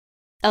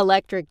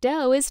Electric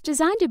dough is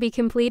designed to be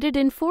completed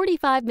in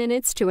 45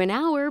 minutes to an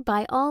hour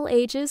by all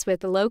ages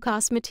with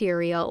low-cost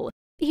material.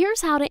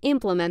 Here's how to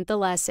implement the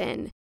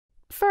lesson.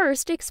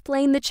 First,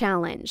 explain the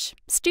challenge.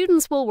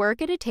 Students will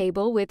work at a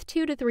table with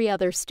 2 to 3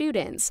 other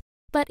students,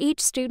 but each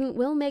student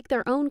will make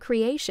their own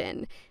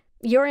creation.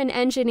 You're an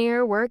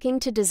engineer working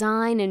to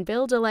design and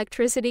build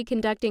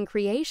electricity-conducting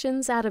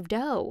creations out of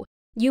dough.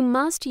 You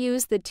must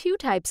use the 2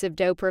 types of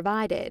dough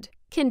provided,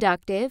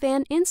 conductive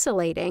and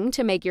insulating,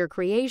 to make your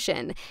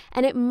creation,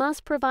 and it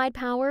must provide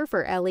power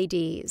for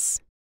LEDs.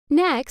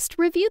 Next,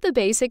 review the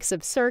basics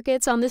of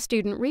circuits on the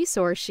student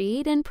resource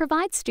sheet and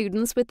provide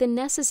students with the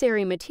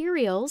necessary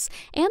materials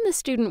and the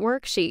student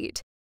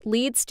worksheet.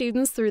 Lead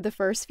students through the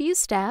first few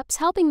steps,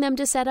 helping them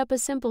to set up a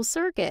simple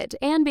circuit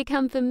and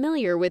become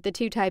familiar with the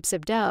 2 types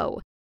of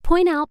dough.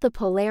 Point out the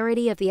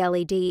polarity of the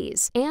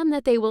LEDs and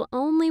that they will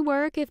only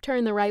work if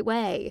turned the right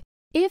way.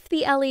 If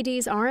the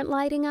LEDs aren't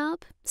lighting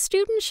up,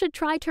 students should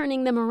try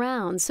turning them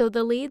around so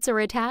the leads are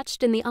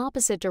attached in the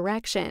opposite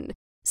direction.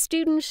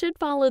 Students should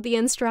follow the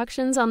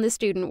instructions on the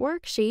student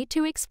worksheet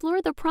to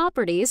explore the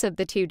properties of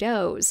the 2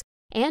 doughs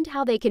and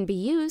how they can be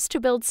used to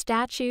build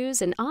statues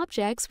and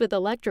objects with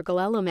electrical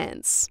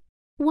elements.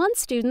 Once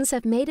students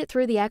have made it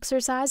through the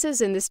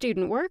exercises in the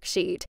student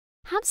worksheet,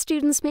 have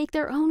students make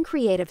their own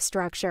creative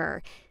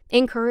structure.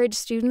 Encourage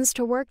students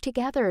to work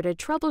together to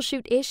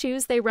troubleshoot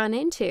issues they run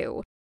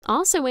into.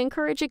 Also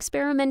encourage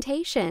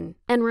experimentation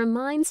and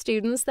remind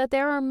students that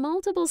there are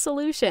multiple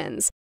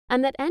solutions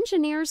and that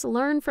engineers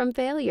learn from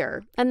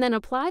failure and then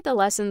apply the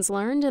lessons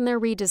learned in their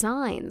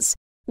redesigns.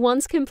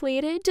 Once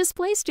completed,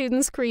 display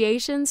students'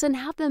 creations and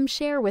have them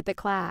share with the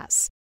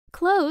class.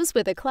 Close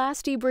with a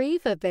class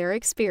debrief of their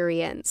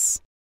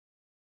experience.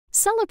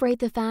 Celebrate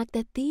the fact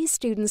that these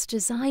students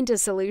designed a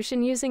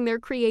solution using their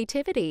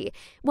creativity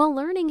while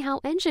learning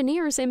how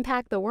engineers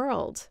impact the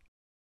world.